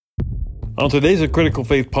On today's A Critical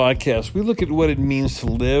Faith podcast, we look at what it means to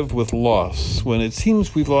live with loss when it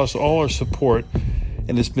seems we've lost all our support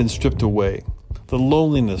and it's been stripped away. The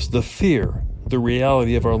loneliness, the fear, the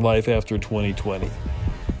reality of our life after 2020.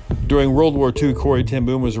 During World War II, Corrie ten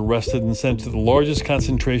Boom was arrested and sent to the largest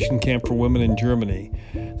concentration camp for women in Germany.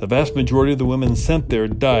 The vast majority of the women sent there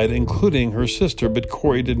died, including her sister, but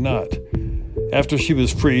Corrie did not. After she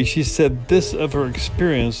was free, she said this of her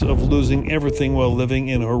experience of losing everything while living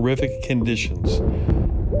in horrific conditions.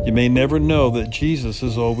 You may never know that Jesus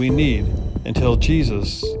is all we need until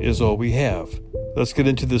Jesus is all we have. Let's get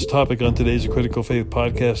into this topic on today's Critical Faith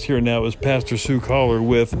podcast. Here now is Pastor Sue Collar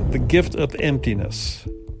with The Gift of Emptiness.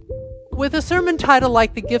 With a sermon title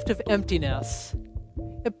like The Gift of Emptiness,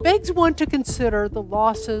 it begs one to consider the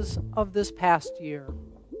losses of this past year.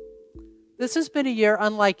 This has been a year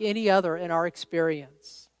unlike any other in our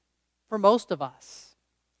experience, for most of us.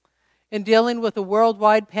 In dealing with a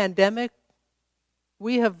worldwide pandemic,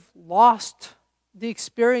 we have lost the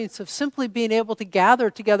experience of simply being able to gather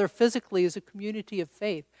together physically as a community of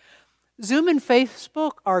faith. Zoom and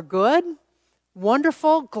Facebook are good,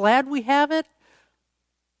 wonderful, glad we have it,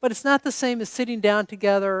 but it's not the same as sitting down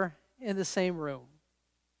together in the same room.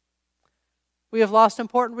 We have lost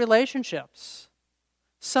important relationships.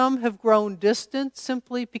 Some have grown distant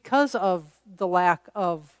simply because of the lack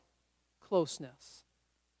of closeness.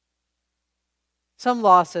 Some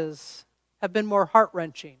losses have been more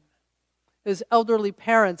heart-wrenching, as elderly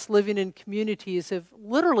parents living in communities have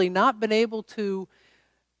literally not been able to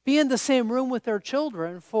be in the same room with their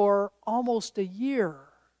children for almost a year.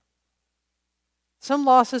 Some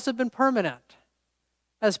losses have been permanent,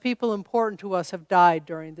 as people important to us have died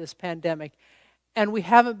during this pandemic. And we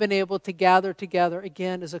haven't been able to gather together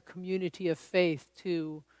again as a community of faith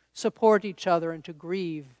to support each other and to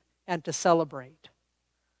grieve and to celebrate.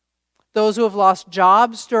 Those who have lost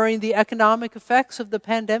jobs during the economic effects of the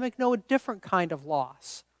pandemic know a different kind of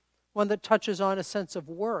loss, one that touches on a sense of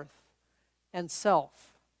worth and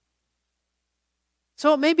self.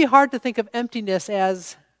 So it may be hard to think of emptiness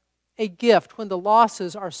as a gift when the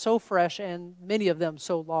losses are so fresh and many of them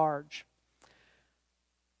so large.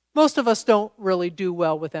 Most of us don't really do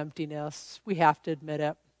well with emptiness. We have to admit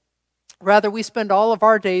it. Rather, we spend all of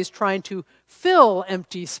our days trying to fill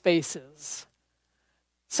empty spaces.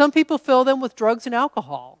 Some people fill them with drugs and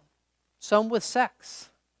alcohol, some with sex.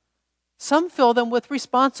 Some fill them with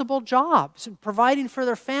responsible jobs and providing for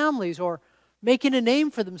their families or making a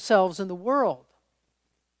name for themselves in the world.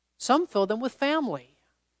 Some fill them with family.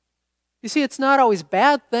 You see, it's not always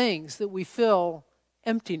bad things that we fill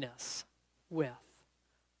emptiness with.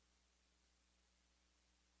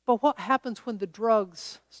 But what happens when the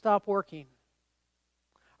drugs stop working?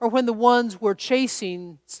 Or when the ones we're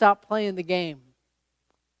chasing stop playing the game?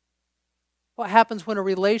 What happens when a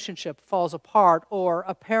relationship falls apart, or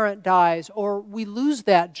a parent dies, or we lose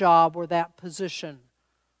that job or that position?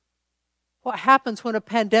 What happens when a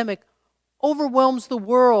pandemic overwhelms the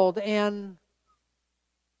world and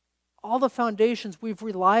all the foundations we've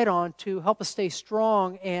relied on to help us stay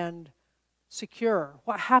strong and secure?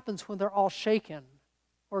 What happens when they're all shaken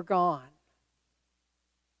or gone?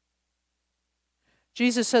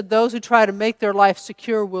 Jesus said those who try to make their life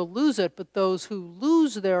secure will lose it, but those who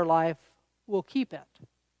lose their life will keep it.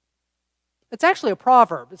 It's actually a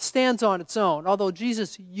proverb. It stands on its own, although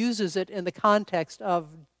Jesus uses it in the context of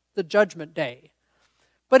the judgment day.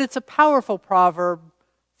 But it's a powerful proverb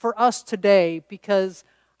for us today because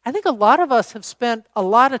I think a lot of us have spent a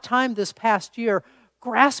lot of time this past year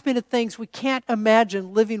grasping at things we can't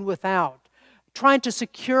imagine living without, trying to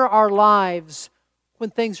secure our lives when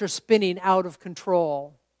things are spinning out of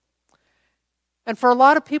control. And for a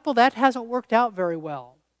lot of people, that hasn't worked out very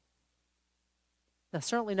well. That's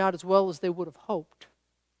certainly not as well as they would have hoped.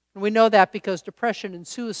 And we know that because depression and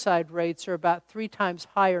suicide rates are about 3 times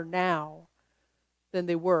higher now than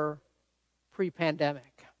they were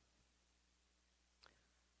pre-pandemic.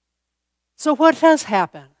 So what does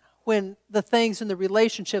happen when the things in the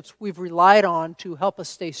relationships we've relied on to help us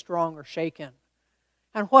stay strong are shaken?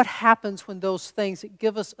 And what happens when those things that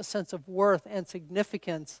give us a sense of worth and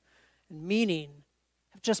significance and meaning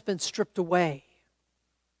have just been stripped away?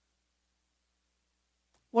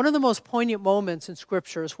 One of the most poignant moments in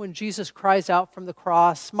Scripture is when Jesus cries out from the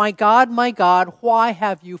cross, my God, why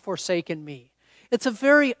have you forsaken me?" It's a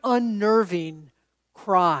very unnerving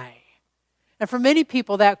cry. And for many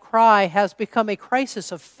people, that cry has become a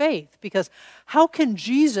crisis of faith, because how can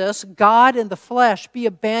Jesus, God in the flesh, be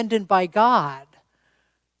abandoned by God?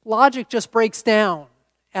 Logic just breaks down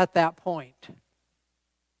at that point.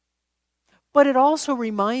 But it also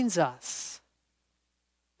reminds us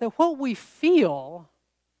that what we feel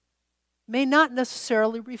may not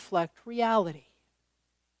necessarily reflect reality.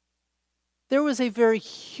 There was a very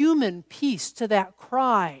human piece to that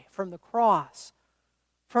cry from the cross,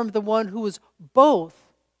 from the one who was both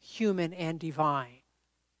human and divine.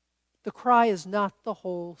 The cry is not the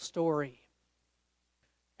whole story.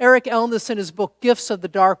 Eric Elnes, in his book Gifts of the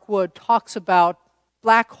Dark Wood, talks about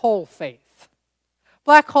black hole faith.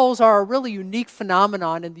 Black holes are a really unique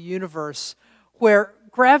phenomenon in the universe where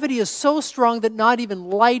gravity is so strong that not even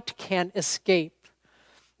light can escape.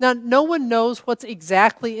 Now, no one knows what's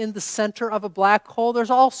exactly in the center of a black hole. There's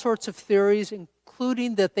all sorts of theories,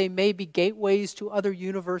 including that they may be gateways to other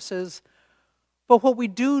universes. But what we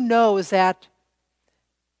do know is that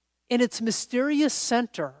in its mysterious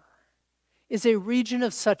center is a region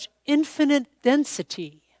of such infinite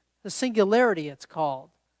density, the singularity it's called,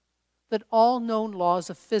 that all known laws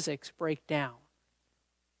of physics break down.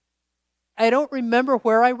 I don't remember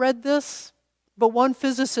where I read this, but one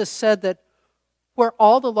physicist said that where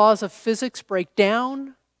all the laws of physics break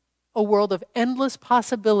down, a world of endless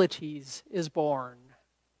possibilities is born.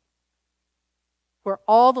 Where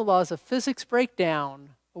all the laws of physics break down,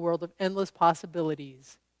 a world of endless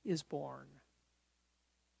possibilities is born.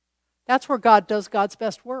 That's where God does God's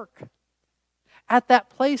best work. At that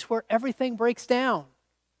place where everything breaks down.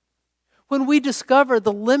 When we discover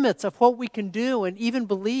the limits of what we can do and even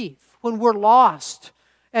believe. When we're lost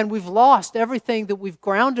and we've lost everything that we've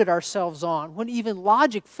grounded ourselves on. When even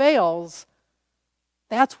logic fails,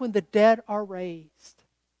 that's when the dead are raised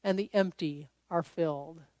and the empty are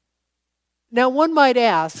filled. Now, one might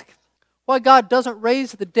ask why God doesn't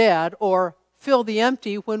raise the dead or fill the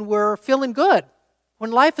empty when we're feeling good,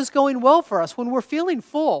 when life is going well for us, when we're feeling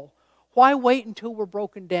full. Why wait until we're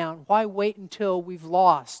broken down? Why wait until we've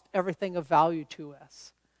lost everything of value to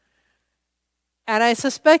us? And I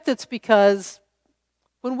suspect it's because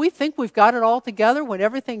when we think we've got it all together, when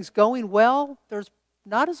everything's going well, there's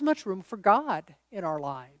not as much room for God in our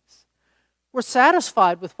lives. We're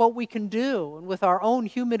satisfied with what we can do and with our own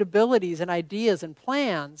human abilities and ideas and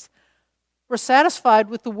plans. We're satisfied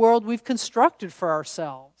with the world we've constructed for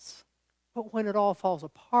ourselves. But when it all falls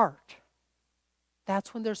apart,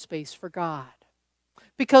 that's when there's space for God.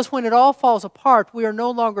 Because when it all falls apart, we are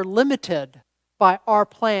no longer limited by our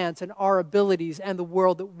plans and our abilities and the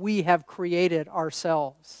world that we have created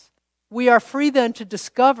ourselves. We are free then to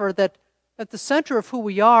discover that at the center of who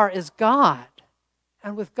we are is God.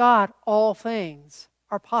 And with God, all things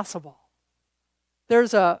are possible.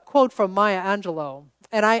 There's a quote from Maya Angelou,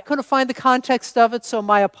 and I couldn't find the context of it, so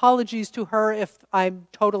my apologies to her if I'm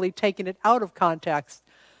totally taking it out of context.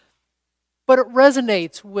 But it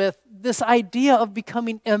resonates with this idea of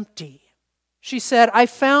becoming empty. She said, "I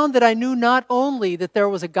found that I knew not only that there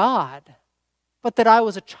was a God, but that I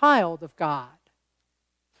was a child of God.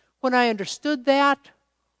 When I understood that,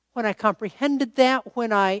 when I comprehended that,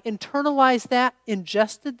 when I internalized that,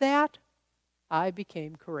 ingested that, I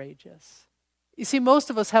became courageous." You see,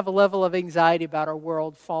 most of us have a level of anxiety about our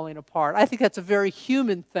world falling apart. I think that's a very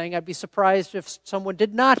human thing. I'd be surprised if someone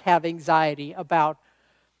did not have anxiety about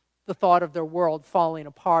the thought of their world falling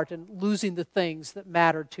apart and losing the things that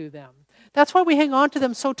matter to them. That's why we hang on to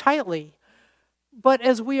them so tightly. But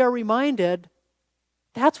as we are reminded,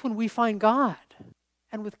 that's when we find God.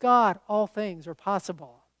 And with God, all things are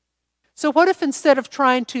possible. So what if instead of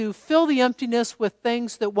trying to fill the emptiness with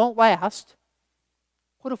things that won't last,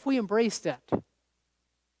 what if we embraced it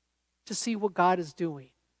to see what God is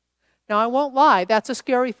doing? Now, I won't lie, that's a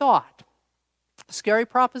scary thought, a scary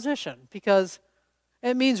proposition, because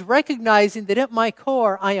it means recognizing that at my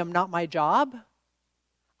core, I am not my job.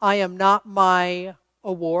 I am not my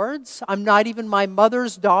awards. I'm not even my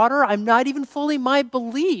mother's daughter. I'm not even fully my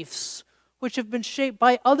beliefs, which have been shaped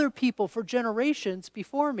by other people for generations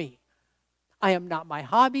before me. I am not my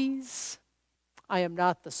hobbies. I am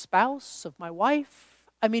not the spouse of my wife.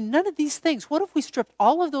 I mean, none of these things. What if we stripped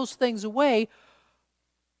all of those things away?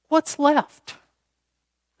 What's left?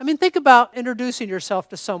 I mean, think about introducing yourself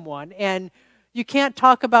to someone, and you can't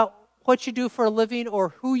talk about what you do for a living or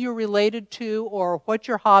who you're related to or what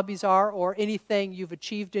your hobbies are or anything you've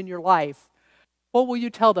achieved in your life. What will you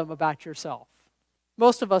tell them about yourself?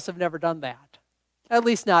 Most of us have never done that, at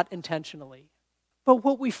least not intentionally. But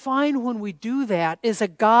what we find when we do that is a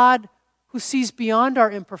God who sees beyond our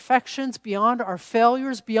imperfections, beyond our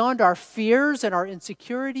failures, beyond our fears and our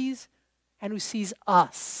insecurities, and who sees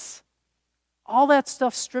us. All that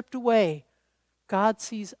stuff stripped away, God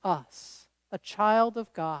sees us, a child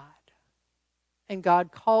of God. And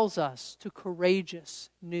God calls us to courageous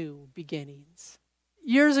new beginnings.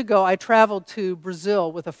 Years ago, I traveled to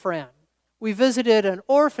Brazil with a friend. We visited an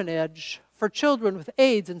orphanage for children with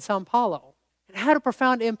AIDS in São Paulo. It had a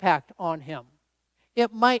profound impact on him.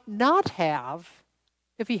 It might not have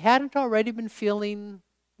if he hadn't already been feeling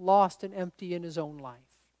lost and empty in his own life.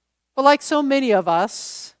 But like so many of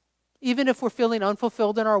us, even if we're feeling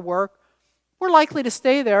unfulfilled in our work, we're likely to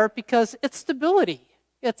stay there because it's stability.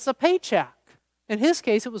 It's a paycheck. In his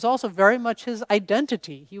case, it was also very much his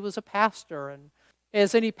identity. He was a pastor, and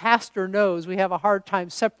as any pastor knows, we have a hard time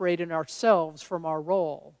separating ourselves from our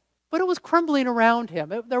role. But it was crumbling around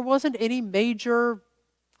him. There wasn't any major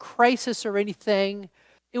crisis or anything.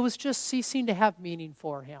 It was just ceasing to have meaning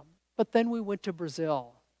for him. But then we went to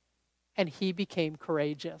Brazil, and he became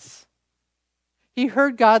courageous. He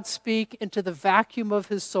heard God speak into the vacuum of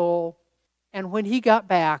his soul, and when he got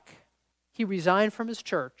back, he resigned from his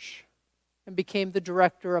church and became the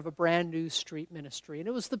director of a brand new street ministry. And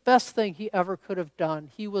it was the best thing he ever could have done.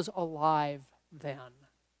 He was alive then.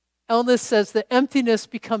 Elnis says that emptiness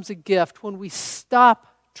becomes a gift when we stop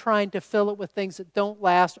trying to fill it with things that don't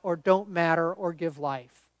last or don't matter or give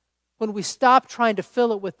life. When we stop trying to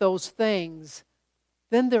fill it with those things,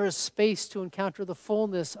 then there is space to encounter the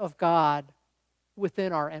fullness of God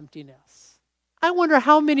within our emptiness. I wonder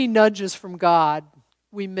how many nudges from God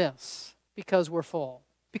we miss because we're full.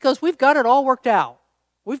 Because we've got it all worked out.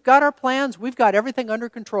 We've got our plans. We've got everything under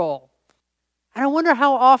control. And I wonder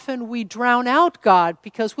how often we drown out God,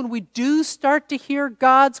 because when we do start to hear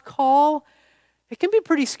God's call, it can be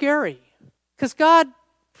pretty scary. Because God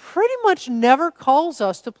pretty much never calls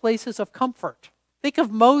us to places of comfort. Think of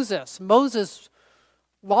Moses. Moses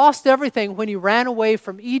lost everything when he ran away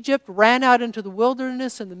from Egypt, ran out into the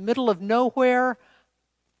wilderness in the middle of nowhere,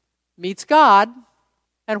 meets God.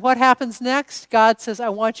 And what happens next? God says, I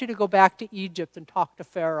want you to go back to Egypt and talk to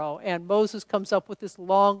Pharaoh. And Moses comes up with this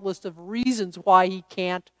long list of reasons why he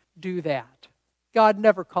can't do that. God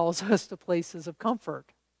never calls us to places of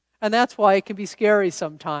comfort. And that's why it can be scary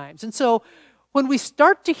sometimes. And so when we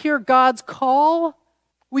start to hear God's call,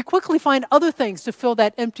 we quickly find other things to fill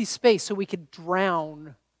that empty space so we can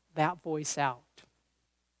drown that voice out.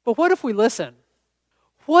 But what if we listen?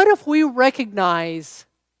 What if we recognize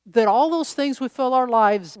that all those things we fill our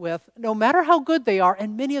lives with, no matter how good they are,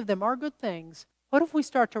 and many of them are good things, what if we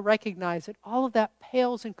start to recognize that all of that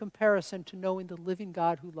pales in comparison to knowing the living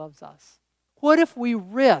God who loves us? What if we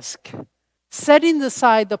risk setting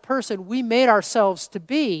aside the person we made ourselves to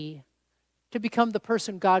become the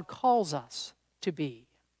person God calls us to be?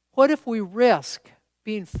 What if we risk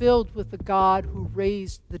being filled with the God who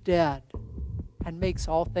raised the dead and makes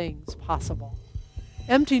all things possible?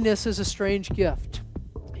 Emptiness is a strange gift.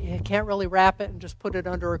 You can't really wrap it and just put it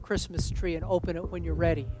under a Christmas tree and open it when you're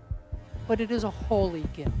ready. But it is a holy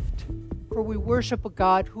gift, for we worship a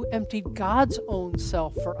God who emptied God's own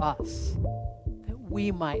self for us, that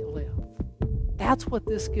we might live. That's what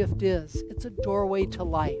this gift is. It's a doorway to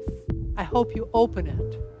life. I hope you open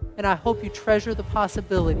it, and I hope you treasure the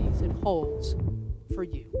possibilities it holds for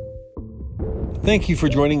you. Thank you for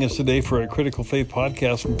joining us today for a Critical Faith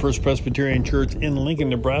podcast from First Presbyterian Church in Lincoln,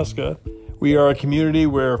 Nebraska. We are a community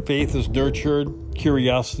where faith is nurtured,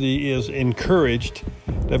 curiosity is encouraged,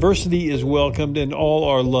 diversity is welcomed, and all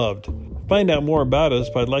are loved. Find out more about us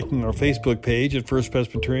by liking our Facebook page at First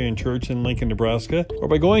Presbyterian Church in Lincoln, Nebraska, or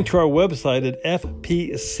by going to our website at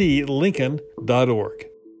fpclincoln.org.